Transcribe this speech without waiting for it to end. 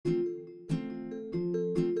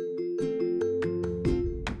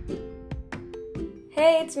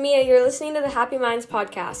Hey, it's Mia. You're listening to the Happy Minds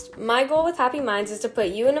podcast. My goal with Happy Minds is to put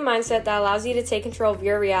you in a mindset that allows you to take control of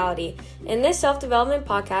your reality. In this self-development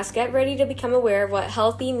podcast, get ready to become aware of what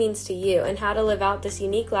healthy means to you and how to live out this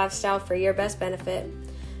unique lifestyle for your best benefit.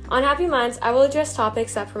 On Happy Minds, I will address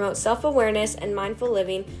topics that promote self-awareness and mindful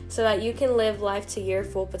living so that you can live life to your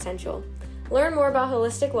full potential. Learn more about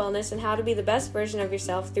holistic wellness and how to be the best version of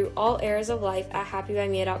yourself through all eras of life at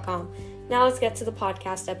happybymia.com. Now let's get to the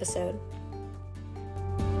podcast episode.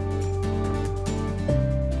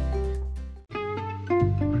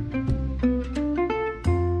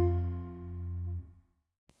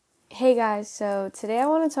 Hey guys, so today I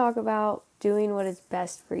want to talk about doing what is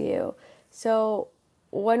best for you. So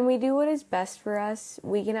when we do what is best for us,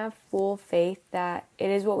 we can have full faith that it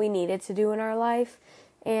is what we needed to do in our life,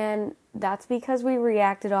 and that's because we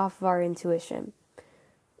reacted off of our intuition.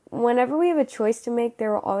 Whenever we have a choice to make,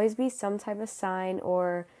 there will always be some type of sign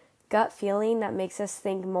or gut feeling that makes us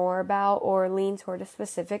think more about or lean toward a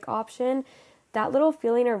specific option. That little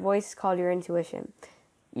feeling or voice is called your intuition.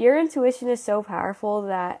 Your intuition is so powerful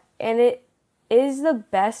and it is the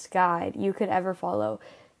best guide you could ever follow.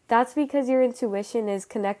 That's because your intuition is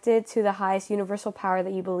connected to the highest universal power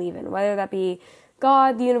that you believe in, whether that be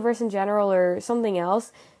God, the universe in general, or something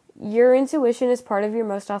else. Your intuition is part of your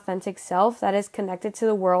most authentic self that is connected to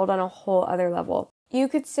the world on a whole other level. You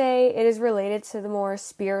could say it is related to the more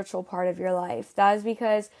spiritual part of your life. That is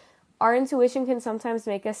because our intuition can sometimes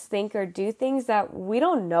make us think or do things that we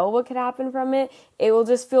don't know what could happen from it. It will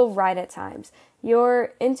just feel right at times.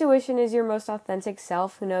 Your intuition is your most authentic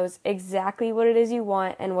self who knows exactly what it is you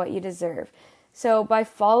want and what you deserve. So by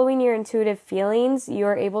following your intuitive feelings, you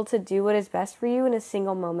are able to do what is best for you in a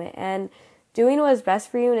single moment. And doing what is best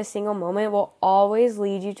for you in a single moment will always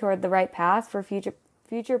lead you toward the right path for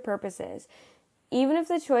future purposes. Even if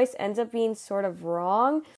the choice ends up being sort of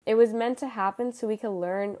wrong, it was meant to happen so we can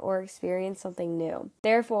learn or experience something new.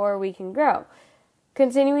 Therefore, we can grow.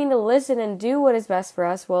 Continuing to listen and do what is best for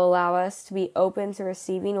us will allow us to be open to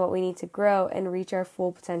receiving what we need to grow and reach our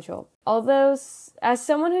full potential. Although, as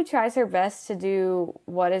someone who tries her best to do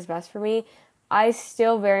what is best for me, I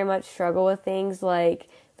still very much struggle with things like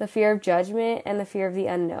the fear of judgment and the fear of the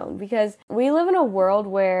unknown, because we live in a world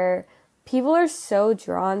where people are so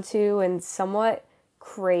drawn to and somewhat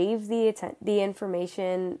crave the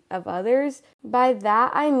information of others. By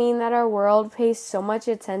that, I mean that our world pays so much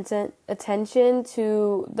attention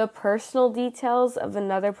to the personal details of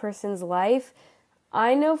another person's life.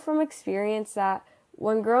 I know from experience that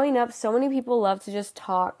when growing up, so many people love to just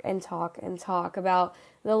talk about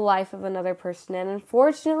the life of another person. And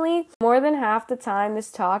unfortunately, more than half the time,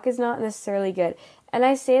 this talk is not necessarily good. And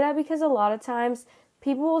I say that because a lot of times,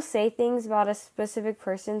 people will say things about a specific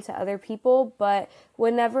person to other people, but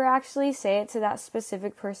would never actually say it to that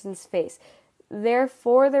specific person's face.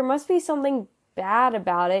 Therefore, there must be something bad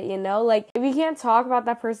about it, Like, if you can't talk about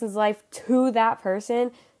that person's life to that person,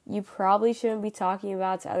 you probably shouldn't be talking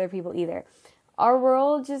about it to other people either. Our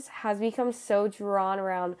world just has become so drawn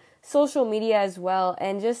around social media as well,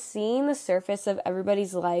 and just seeing the surface of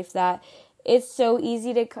everybody's life that it's so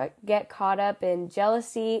easy to get caught up in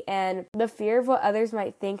jealousy and the fear of what others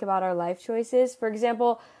might think about our life choices. For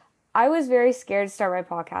example, I was very scared to start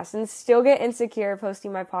my podcast and still get insecure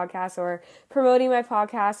posting my podcast or promoting my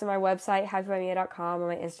podcast on my website, happybymia.com, on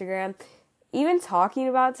my Instagram. Even talking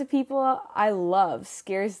about it to people I love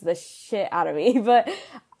scares the shit out of me, but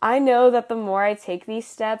I know that the more I take these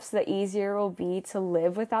steps, the easier it will be to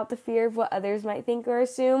live without the fear of what others might think or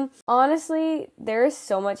assume. Honestly, there is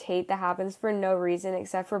so much hate that happens for no reason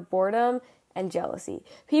except for boredom and jealousy.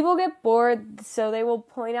 People get bored, so they will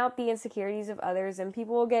point out the insecurities of others, and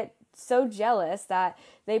people will get so jealous that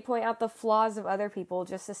they point out the flaws of other people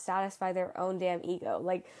just to satisfy their own damn ego.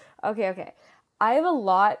 Like, okay. I have a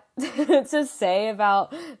lot to say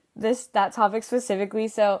about that topic specifically,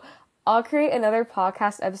 so I'll create another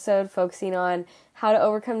podcast episode focusing on how to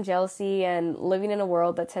overcome jealousy and living in a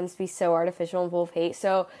world that tends to be so artificial and full of hate.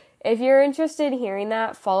 So if you're interested in hearing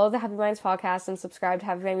that, follow the Happy Minds podcast and subscribe to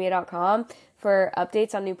happybymia.com for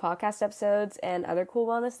updates on new podcast episodes and other cool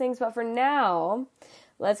wellness things. But for now,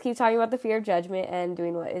 let's keep talking about the fear of judgment and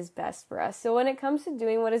doing what is best for us. So when it comes to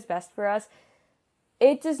doing what is best for us,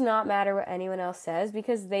 it does not matter what anyone else says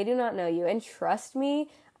because they do not know you. And trust me,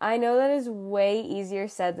 I know that is way easier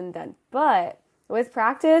said than done, but with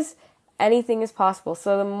practice, anything is possible.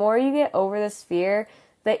 So the more you get over this fear,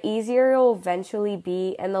 the easier it will eventually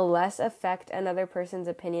be and the less effect another person's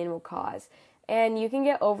opinion will cause. And you can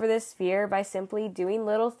get over this fear by simply doing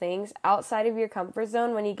little things outside of your comfort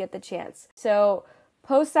zone when you get the chance. So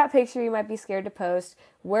post that picture you might be scared to post,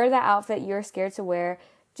 wear that outfit you're scared to wear,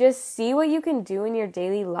 Just see what you can do in your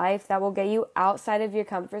daily life that will get you outside of your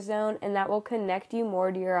comfort zone and that will connect you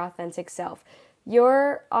more to your authentic self.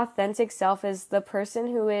 Your authentic self is the person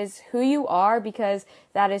who is who you are because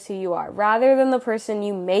that is who you are, rather than the person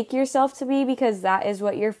you make yourself to be because that is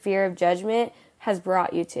what your fear of judgment has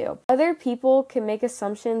brought you to. Other people can make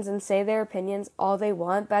assumptions and say their opinions all they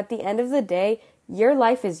want, but at the end of the day, your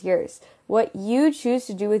life is yours. What you choose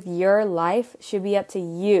to do with your life should be up to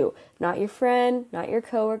you, not your friend, not your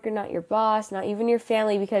coworker, not your boss, not even your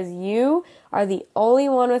family, because you are the only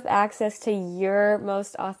one with access to your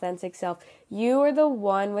most authentic self. You are the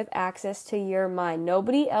one with access to your mind.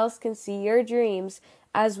 Nobody else can see your dreams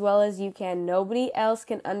as well as you can. Nobody else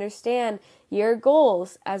can understand your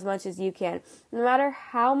goals as much as you can. No matter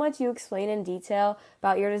how much you explain in detail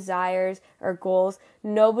about your desires or goals,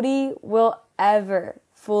 nobody will ever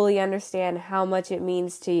fully understand how much it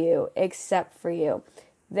means to you except for you.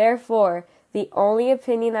 Therefore, the only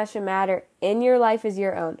opinion that should matter in your life is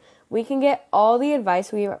your own. We can get all the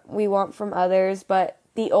advice we want from others, but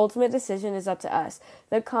the ultimate decision is up to us.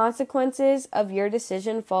 The consequences of your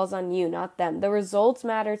decision falls on you, not them. The results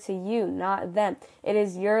matter to you, not them. It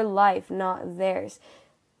is your life, not theirs.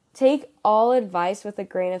 Take all advice with a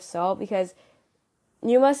grain of salt because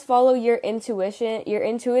you must follow your intuition, your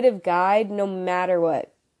intuitive guide, no matter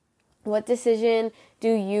what. What decision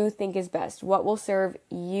do you think is best? What will serve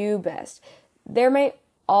you best? There may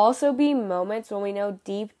also be moments when we know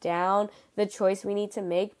deep down the choice we need to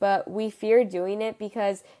make, but we fear doing it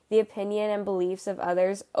because the opinion and beliefs of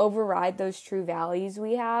others override those true values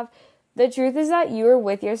we have. The truth is that you are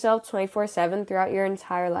with yourself 24/7 throughout your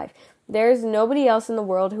entire life. There's nobody else in the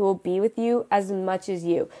world who will be with you as much as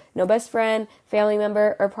you. No best friend, family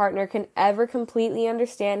member, or partner can ever completely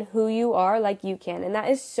understand who you are like you can. And that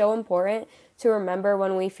is so important to remember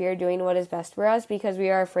when we fear doing what is best for us because we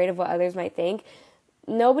are afraid of what others might think.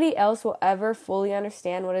 Nobody else will ever fully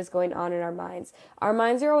understand what is going on in our minds. Our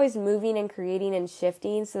minds are always moving and creating and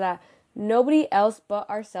shifting so that nobody else but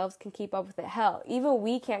ourselves can keep up with it. Hell, even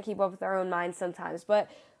we can't keep up with our own minds sometimes. But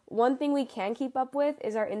one thing we can keep up with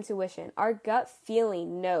is our intuition. Our gut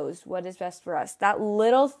feeling knows what is best for us. That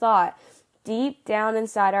little thought deep down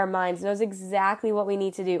inside our minds knows exactly what we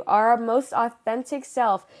need to do. Our most authentic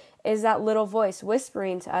self is that little voice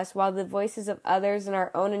whispering to us while the voices of others and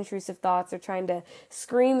our own intrusive thoughts are trying to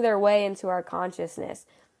scream their way into our consciousness.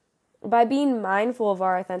 By being mindful of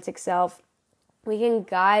our authentic self, we can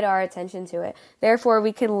guide our attention to it. Therefore,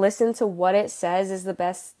 we can listen to what it says is the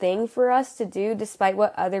best thing for us to do despite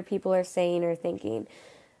what other people are saying or thinking.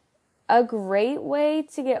 A great way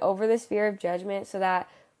to get over this fear of judgment so that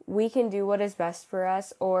we can do what is best for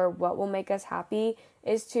us or what will make us happy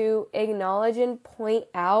is to acknowledge and point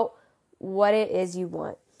out what it is you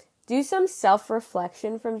want. Do some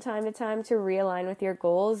self-reflection from time to time to realign with your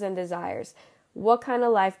goals and desires. What kind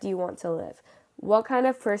of life do you want to live? What kind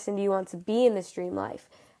of person do you want to be in this dream life?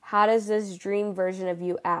 How does this dream version of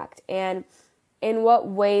you act? And in what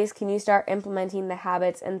ways can you start implementing the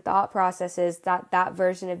habits and thought processes that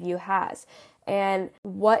version of you has? And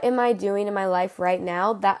what am I doing in my life right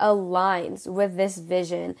now that aligns with this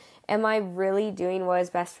vision? Am I really doing what is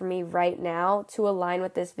best for me right now to align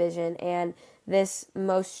with this vision and this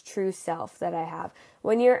most true self that I have?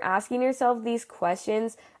 When you're asking yourself these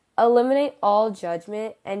questions, eliminate all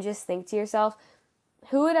judgment and just think to yourself,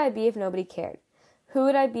 who would I be if nobody cared? Who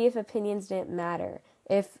would I be if opinions didn't matter?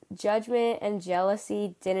 If judgment and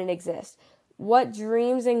jealousy didn't exist? What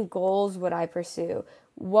dreams and goals would I pursue?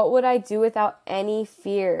 What would I do without any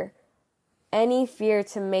fear? Any fear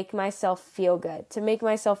to make myself feel good, to make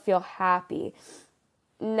myself feel happy.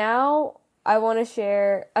 Now, I want to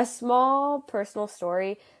share a small personal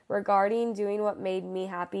story regarding doing what made me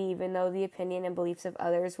happy, even though the opinion and beliefs of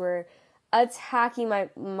others were attacking my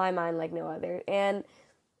mind like no other. And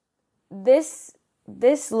this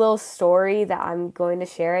little story that I'm going to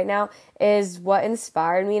share right now is what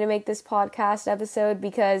inspired me to make this podcast episode,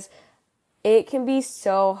 because it can be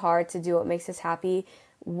so hard to do what makes us happy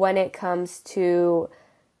when it comes to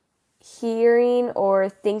hearing or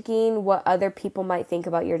thinking what other people might think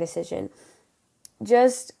about your decision.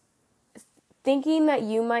 Just thinking that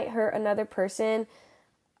you might hurt another person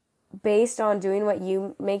based on doing what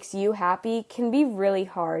makes you happy can be really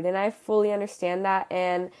hard, and I fully understand that.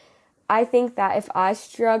 And I think that if I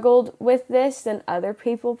struggled with this, then other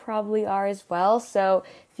people probably are as well. So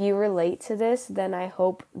if you relate to this, then I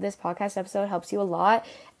hope this podcast episode helps you a lot.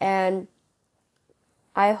 And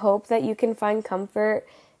I hope that you can find comfort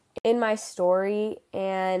in my story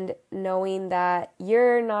and knowing that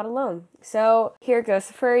you're not alone. So here it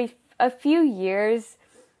goes. For a few years,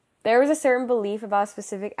 there was a certain belief about a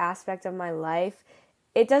specific aspect of my life,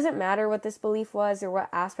 it doesn't matter what this belief was or what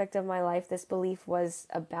aspect of my life this belief was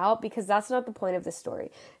about, because that's not the point of the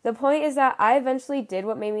story. The point is that I eventually did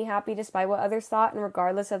what made me happy despite what others thought, and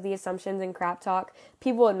regardless of the assumptions and crap talk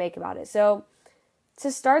people would make about it. So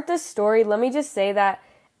to start this story, let me just say that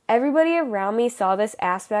everybody around me saw this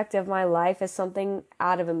aspect of my life as something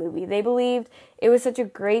out of a movie. They believed it was such a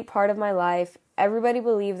great part of my life. Everybody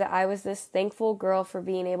believed that I was this thankful girl for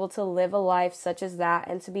being able to live a life such as that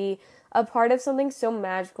and to be a part of something so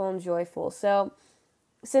magical and joyful. So,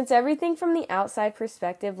 since everything from the outside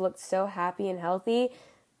perspective looked so happy and healthy,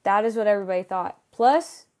 that is what everybody thought.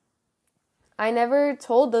 Plus, I never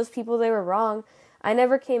told those people they were wrong. I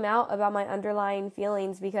never came out about my underlying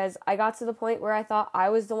feelings because I got to the point where I thought I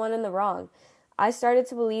was the one in the wrong. I started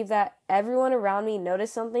to believe that everyone around me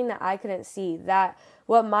noticed something that I couldn't see, that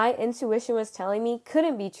what my intuition was telling me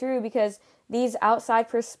couldn't be true because these outside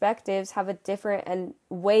perspectives have a different and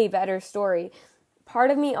way better story.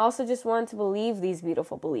 Part of me also just wanted to believe these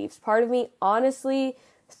beautiful beliefs. Part of me honestly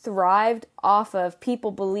thrived off of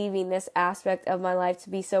people believing this aspect of my life to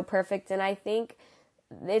be so perfect. And I think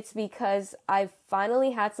it's because I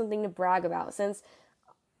finally had something to brag about. Since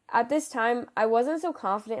at this time, I wasn't so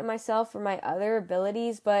confident in myself or my other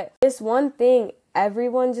abilities, but this one thing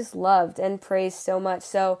everyone just loved and praised so much.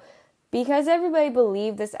 So because everybody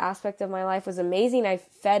believed this aspect of my life was amazing, I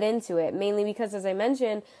fed into it, mainly because, as I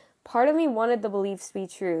mentioned, part of me wanted the beliefs to be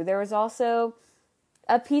true. There was also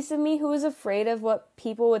a piece of me who was afraid of what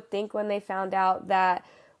people would think when they found out that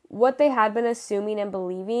what they had been assuming and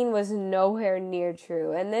believing was nowhere near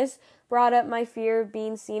true. And this brought up my fear of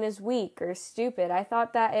being seen as weak or stupid. I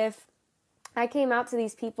thought that if I came out to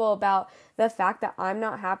these people about the fact that I'm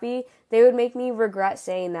not happy, they would make me regret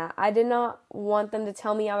saying that. I did not want them to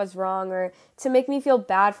tell me I was wrong or to make me feel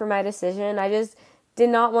bad for my decision. I just did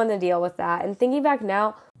not want to deal with that. And thinking back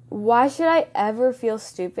now, why should I ever feel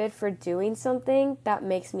stupid for doing something that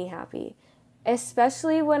makes me happy?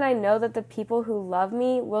 Especially when I know that the people who love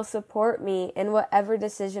me will support me in whatever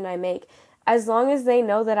decision I make. As long as they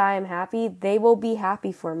know that I am happy, they will be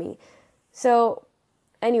happy for me. So,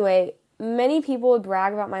 anyway, many people would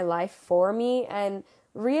brag about my life for me and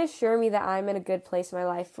reassure me that I'm in a good place in my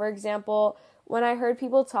life. For example, when I heard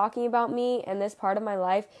people talking about me and this part of my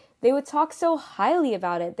life, they would talk so highly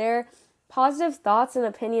about it. Their positive thoughts and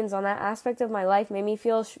opinions on that aspect of my life made me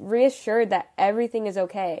feel reassured that everything is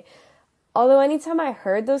okay. Although anytime I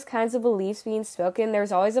heard those kinds of beliefs being spoken, there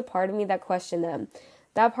was always a part of me that questioned them.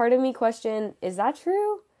 That part of me questioned, is that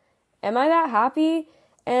true? Am I that happy?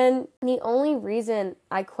 And the only reason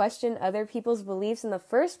I questioned other people's beliefs in the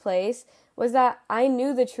first place was that I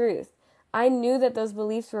knew the truth. I knew that those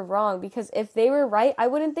beliefs were wrong because if they were right, I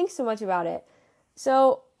wouldn't think so much about it.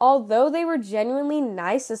 So, although they were genuinely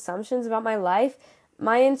nice assumptions about my life,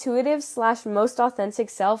 my intuitive / most authentic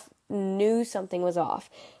self knew something was off.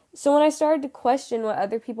 So when I started to question what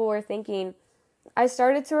other people were thinking, I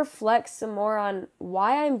started to reflect some more on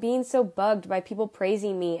why I'm being so bugged by people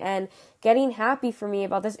praising me and getting happy for me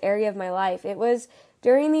about this area of my life. It was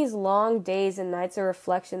during these long days and nights of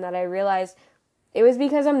reflection that I realized it was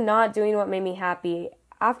because I'm not doing what made me happy.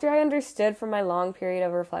 After I understood from my long period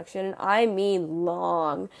of reflection, and I mean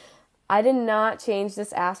long, I did not change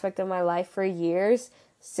this aspect of my life for years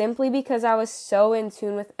simply because I was so in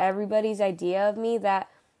tune with everybody's idea of me that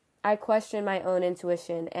I questioned my own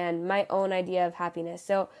intuition and my own idea of happiness.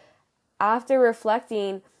 So after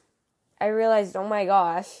reflecting, I realized, oh my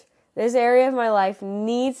gosh, this area of my life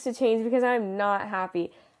needs to change because I'm not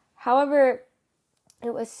happy. However,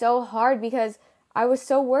 it was so hard because I was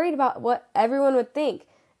so worried about what everyone would think.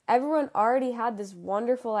 Everyone already had this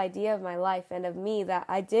wonderful idea of my life and of me that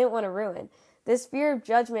I didn't want to ruin. This fear of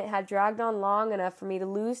judgment had dragged on long enough for me to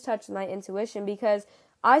lose touch with my intuition because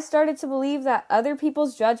I started to believe that other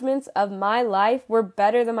people's judgments of my life were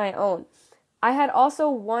better than my own. I had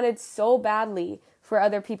also wanted so badly for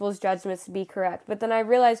other people's judgments to be correct, but then I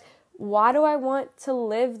realized, why do I want to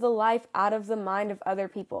live the life out of the mind of other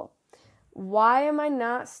people? Why am I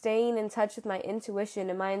not staying in touch with my intuition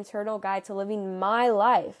and my internal guide to living my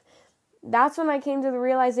life? That's when I came to the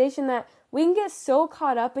realization that we can get so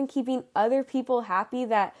caught up in keeping other people happy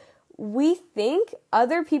that we think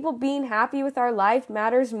other people being happy with our life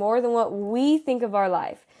matters more than what we think of our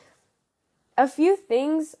life. A few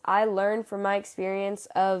things I learned from my experience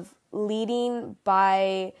of leading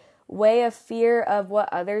by way of fear of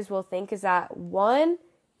what others will think is that, one,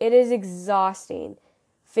 it is exhausting,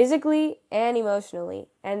 physically and emotionally.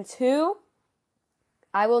 And two,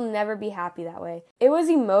 I will never be happy that way. It was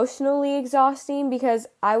emotionally exhausting because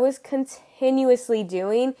I was continuously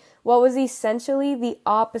doing what was essentially the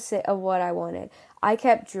opposite of what I wanted. I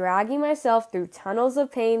kept dragging myself through tunnels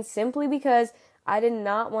of pain simply because I did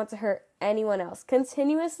not want to hurt anyone else.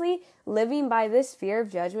 Continuously living by this fear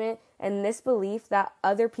of judgment and this belief that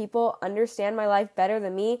other people understand my life better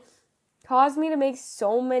than me caused me to make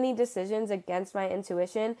so many decisions against my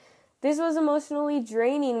intuition. This was emotionally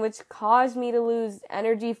draining, which caused me to lose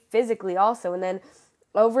energy physically also. And then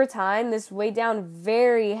over time, this weighed down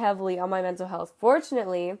very heavily on my mental health.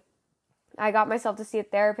 Fortunately, I got myself to see a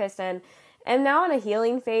therapist and am now in a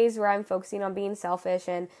healing phase where I'm focusing on being selfish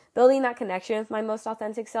and building that connection with my most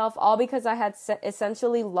authentic self, all because I had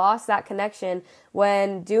essentially lost that connection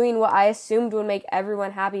when doing what I assumed would make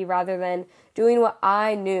everyone happy rather than doing what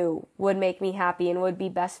I knew would make me happy and would be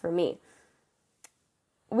best for me.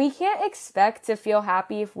 We can't expect to feel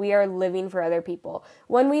happy if we are living for other people.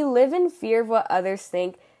 When we live in fear of what others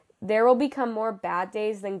think, there will become more bad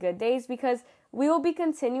days than good days because we will be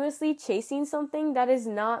continuously chasing something that is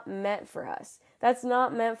not meant for us. That's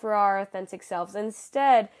not meant for our authentic selves.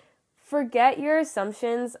 Instead, forget your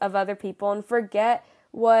assumptions of other people and forget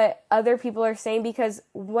what other people are saying, because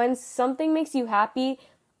when something makes you happy,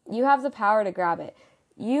 you have the power to grab it.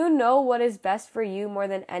 You know what is best for you more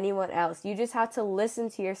than anyone else. You just have to listen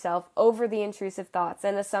to yourself over the intrusive thoughts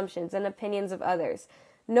and assumptions and opinions of others.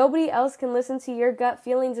 Nobody else can listen to your gut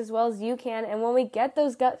feelings as well as you can. And when we get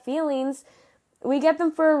those gut feelings, we get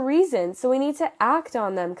them for a reason. So we need to act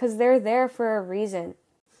on them because they're there for a reason.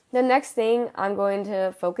 The next thing I'm going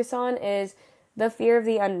to focus on is the fear of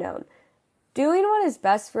the unknown. Doing what is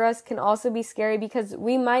best for us can also be scary because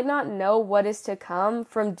we might not know what is to come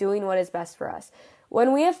from doing what is best for us.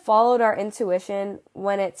 When we have followed our intuition,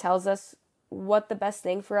 when it tells us what the best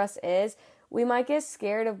thing for us is, we might get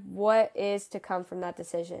scared of what is to come from that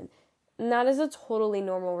decision. And that is a totally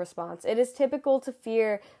normal response. It is typical to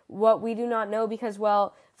fear what we do not know because,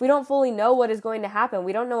 well, if we don't fully know what is going to happen,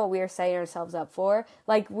 we don't know what we are setting ourselves up for.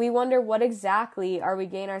 Like, we wonder what exactly are we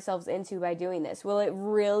getting ourselves into by doing this? Will it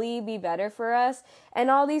really be better for us? And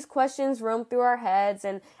all these questions roam through our heads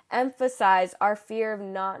and emphasize our fear of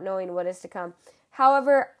not knowing what is to come.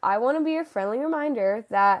 However, I want to be a friendly reminder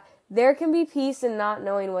that there can be peace in not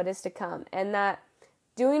knowing what is to come, and that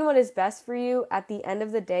doing what is best for you at the end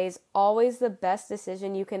of the day is always the best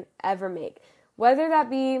decision you can ever make. Whether that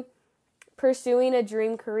be pursuing a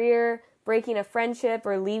dream career, breaking a friendship,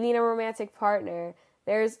 or leaving a romantic partner,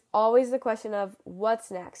 there's always the question of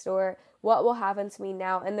what's next or what will happen to me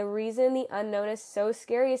now. And the reason the unknown is so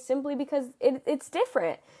scary is simply because it's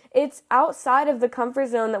different. It's outside of the comfort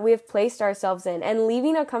zone that we have placed ourselves in. And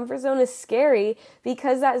leaving a comfort zone is scary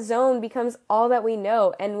because that zone becomes all that we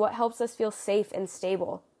know and what helps us feel safe and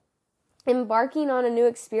stable. Embarking on a new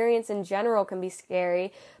experience in general can be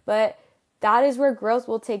scary, but that is where growth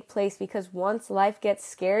will take place because once life gets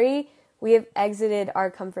scary, we have exited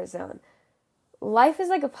our comfort zone. Life is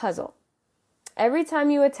like a puzzle. Every time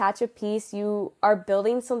you attach a piece, you are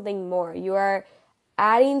building something more. You are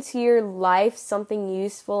adding to your life something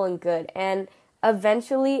useful and good. And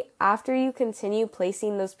eventually, after you continue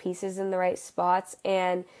placing those pieces in the right spots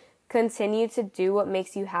and continue to do what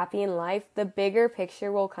makes you happy in life, the bigger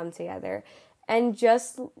picture will come together. And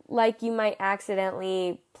just like you might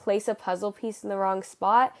accidentally place a puzzle piece in the wrong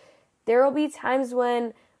spot, there will be times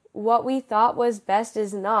when what we thought was best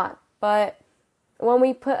is not. But when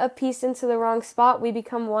we put a piece into the wrong spot, we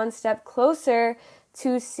become one step closer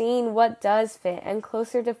to seeing what does fit and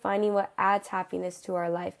closer to finding what adds happiness to our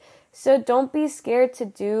life. So don't be scared to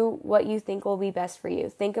do what you think will be best for you.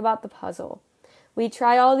 Think about the puzzle. We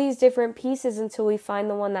try all these different pieces until we find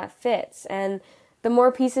the one that fits. And the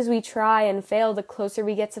more pieces we try and fail, the closer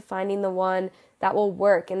we get to finding the one that will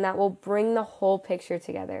work and that will bring the whole picture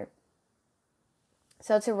together.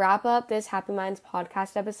 So to wrap up this Happy Minds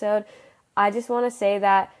podcast episode, I just want to say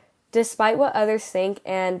that despite what others think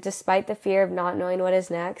and despite the fear of not knowing what is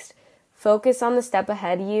next, focus on the step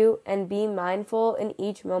ahead of you and be mindful in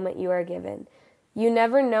each moment you are given. You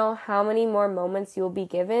never know how many more moments you will be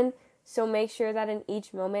given, so make sure that in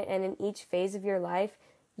each moment and in each phase of your life,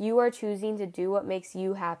 you are choosing to do what makes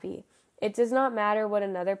you happy. It does not matter what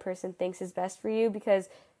another person thinks is best for you because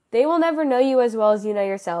they will never know you as well as you know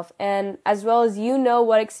yourself, and as well as you know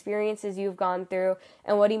what experiences you've gone through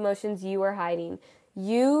and what emotions you are hiding.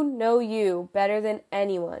 You know you better than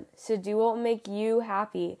anyone, so do what will make you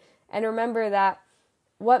happy. And remember that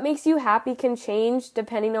what makes you happy can change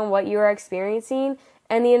depending on what you are experiencing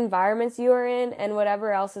and the environments you are in and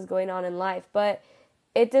whatever else is going on in life. But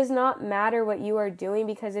it does not matter what you are doing,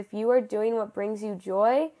 because if you are doing what brings you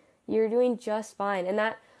joy, You're doing just fine. And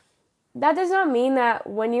that does not mean that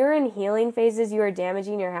when you're in healing phases, you are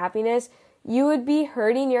damaging your happiness. You would be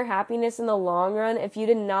hurting your happiness in the long run if you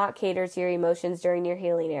did not cater to your emotions during your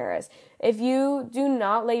healing eras. If you do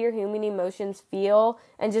not let your human emotions feel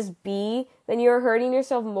and just be, then you're hurting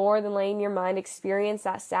yourself more than letting your mind experience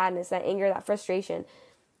that sadness, that anger, that frustration.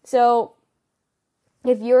 So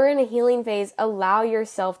if you're in a healing phase, allow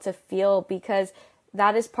yourself to feel, because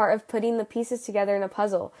that is part of putting the pieces together in a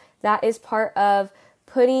puzzle. That is part of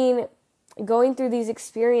going through these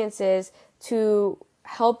experiences to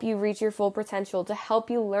help you reach your full potential, to help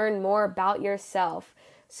you learn more about yourself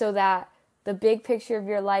so that the big picture of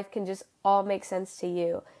your life can just all make sense to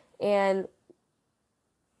you. And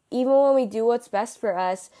even when we do what's best for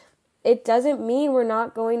us, it doesn't mean we're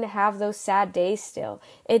not going to have those sad days still.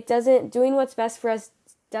 Doing what's best for us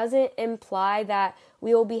doesn't imply that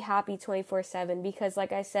we will be happy 24/7, because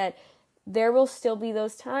like I said, there will still be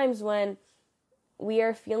those times when we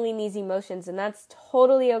are feeling these emotions, and that's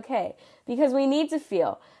totally okay, because we need to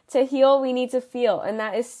feel. To heal, we need to feel, and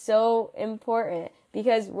that is so important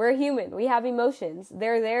because we're human. We have emotions.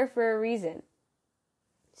 They're there for a reason.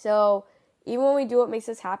 So even when we do what makes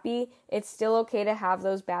us happy, it's still okay to have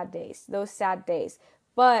those bad days, those sad days.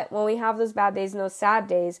 But when we have those bad days and those sad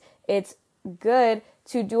days, it's good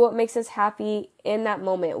to do what makes us happy in that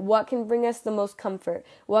moment. What can bring us the most comfort?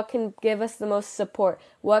 What can give us the most support?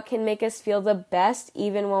 What can make us feel the best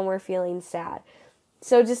even when we're feeling sad?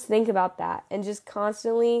 So just think about that and just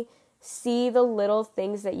constantly see the little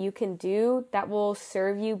things that you can do that will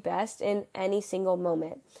serve you best in any single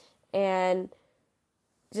moment. And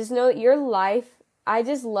just know that your life, I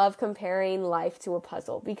just love comparing life to a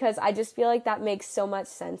puzzle because I just feel like that makes so much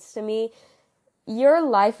sense to me. Your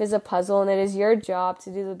life is a puzzle, and it is your job to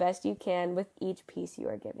do the best you can with each piece you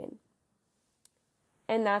are given.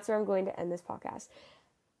 And that's where I'm going to end this podcast.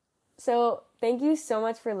 So thank you so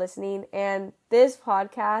much for listening. And this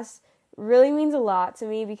podcast really means a lot to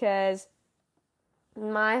me because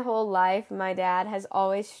my whole life, my dad has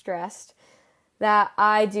always stressed that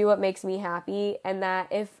I do what makes me happy, and that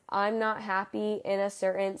if I'm not happy in a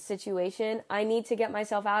certain situation, I need to get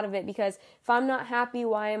myself out of it, because if I'm not happy,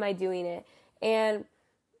 why am I doing it? And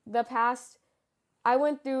I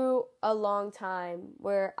went through a long time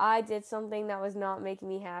where I did something that was not making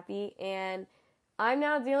me happy, and I'm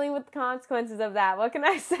now dealing with the consequences of that. What can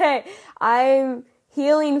I say? I'm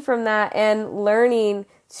healing from that and learning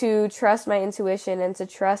to trust my intuition and to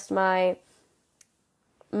trust my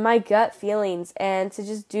gut feelings and to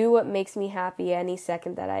just do what makes me happy any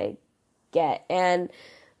second that I get, and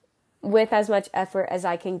with as much effort as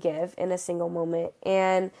I can give in a single moment.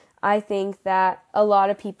 And I think that a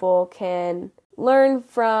lot of people can learn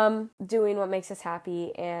from doing what makes us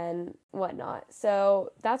happy and whatnot.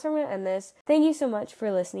 So that's where I'm going to end this. Thank you so much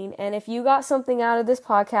for listening. And if you got something out of this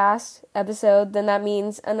podcast episode, then that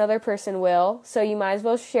means another person will. So you might as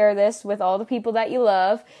well share this with all the people that you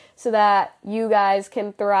love so that you guys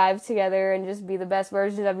can thrive together and just be the best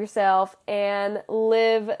version of yourself and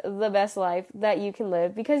live the best life that you can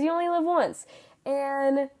live, because you only live once.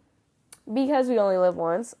 And because we only live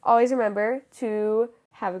once, always remember to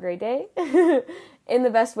have a great day in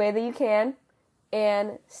the best way that you can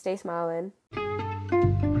and stay smiling.